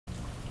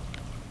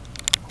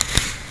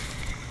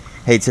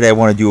Hey, today I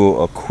want to do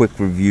a quick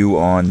review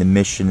on the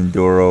Mission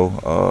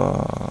Enduro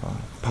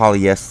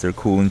polyester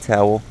cooling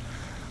towel.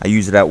 I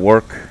use it at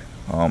work,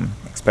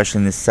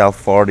 especially in this South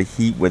Florida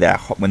heat, where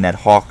when that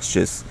hawk's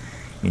just,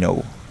 you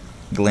know,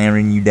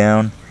 glaring you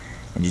down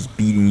and just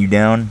beating you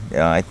down.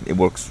 It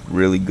works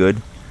really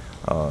good.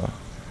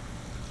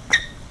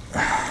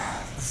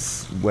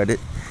 Wet it.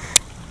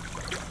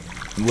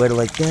 You wet it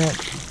like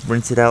that.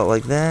 Rinse it out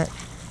like that.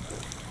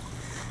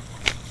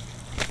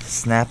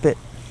 Snap it,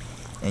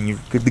 and you're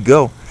good to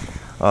go.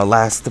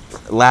 Last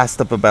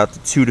up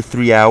about 2 to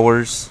 3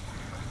 hours.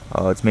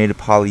 It's made of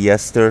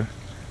polyester,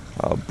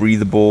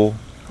 breathable,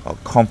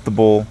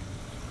 comfortable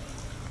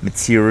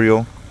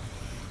material.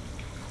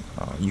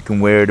 You can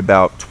wear it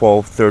about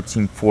 12,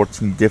 13,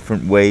 14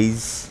 different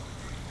ways.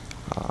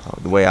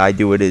 The way I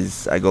do it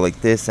is I go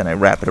like this and I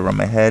wrap it around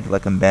my head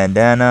like a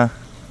bandana.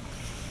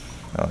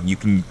 You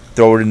can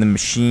throw it in the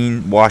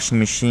machine, washing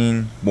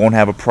machine, won't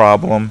have a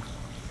problem.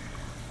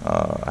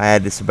 I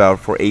had this about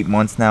for 8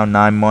 months now,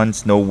 9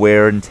 months, no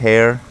wear and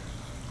tear,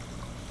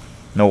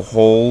 no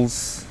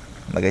holes.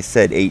 Like I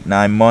said,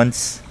 8-9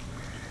 months.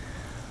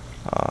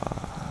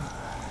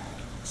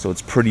 So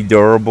it's pretty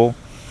durable.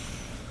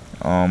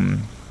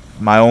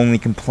 My only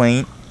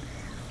complaint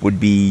would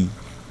be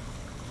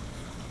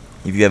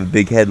if you have a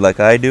big head like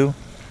I do,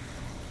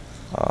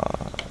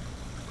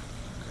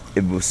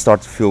 it will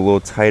start to feel a little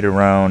tight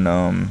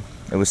around.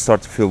 It would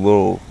start to feel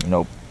a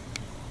little,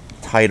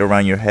 tight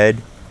around your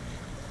head.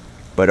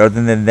 But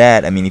other than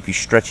that, I mean, if you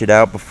stretch it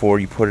out before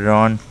you put it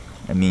on,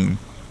 I mean,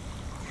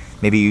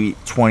 maybe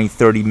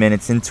 20-30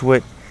 minutes into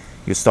it,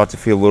 you'll start to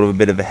feel a little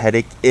bit of a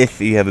headache if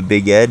you have a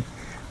big head.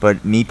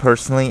 But me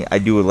personally, I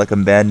do it like a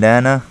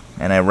bandana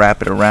and I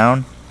wrap it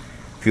around.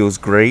 Feels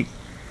great.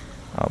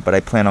 But I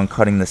plan on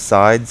cutting the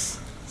sides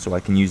so I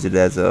can use it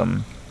as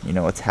a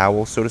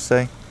towel, so to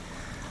say.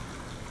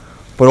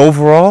 But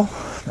overall,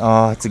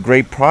 it's a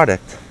great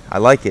product. I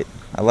like it.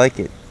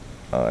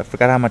 I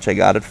forgot how much I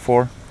got it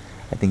for.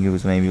 I think it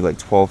was maybe like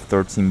 12,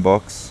 13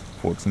 bucks,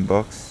 14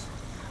 bucks.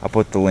 I'll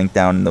put the link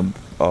down in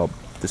the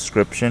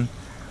description.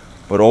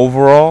 But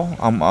overall,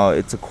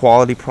 it's a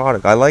quality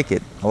product. I like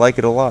it. I like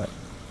it a lot.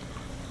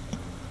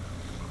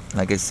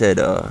 Like I said,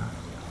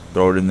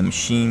 throw it in the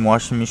machine,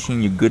 washing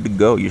machine. You're good to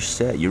go. You're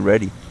set. You're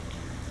ready.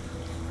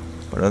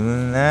 But other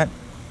than that,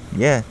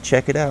 yeah,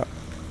 check it out.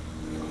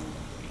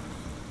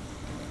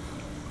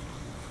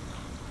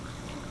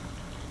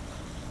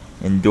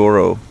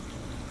 Enduracool.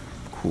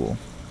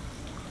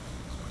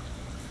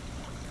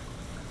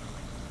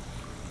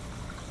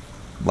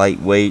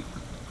 Lightweight,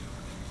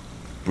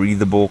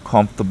 breathable,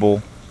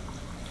 comfortable,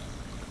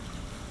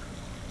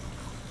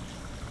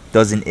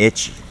 doesn't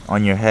itch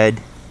on your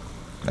head,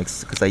 like,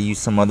 because I use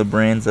some other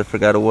brands, I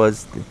forgot it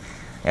was.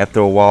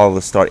 After a while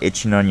it'll start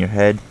itching on your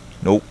head.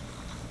 Nope,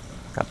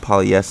 got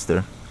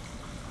polyester.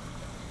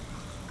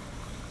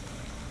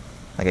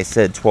 Like I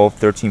said, 12,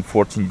 13,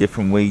 14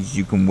 different ways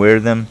you can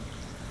wear them.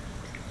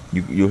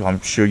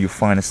 I'm sure you'll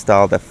find a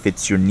style that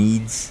fits your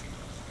needs.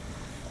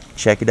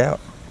 Check it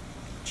out.